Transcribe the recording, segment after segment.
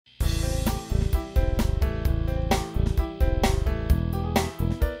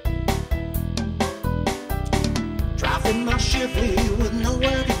shivvy with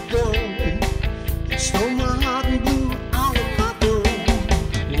nowhere to go. You stole my heart and blew out of my door.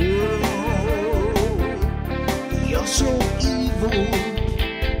 Oh, you're so evil.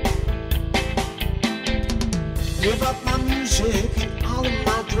 Give up my music and all of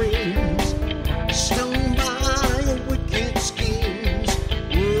my dreams, stung by your wicked schemes.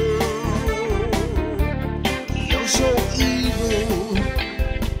 Oh, you're so evil.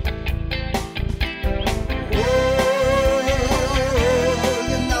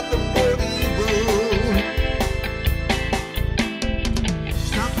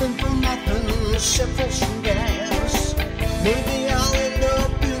 Simple some gas. Maybe I'll end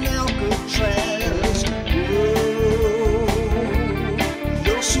up in Alcatraz. Oh,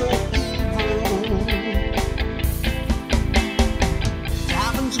 you're so evil.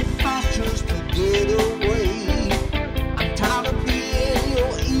 Diamonds and pastures to get away. I'm tired of being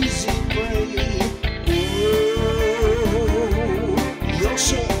your easy prey. Oh, you're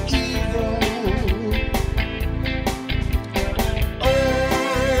so evil.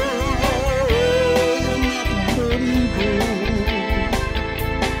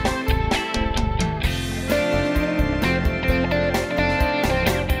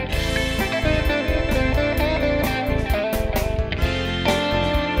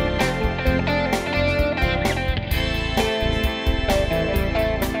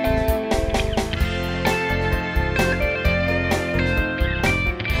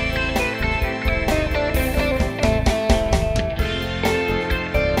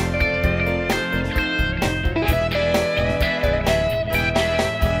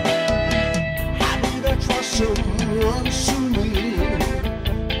 Unassuming,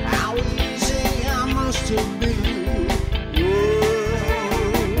 how easy I must have been. Oh,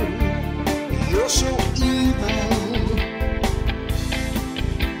 you're so evil.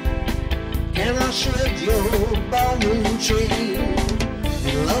 Can I shed your ball and chain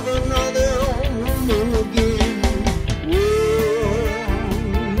and love another?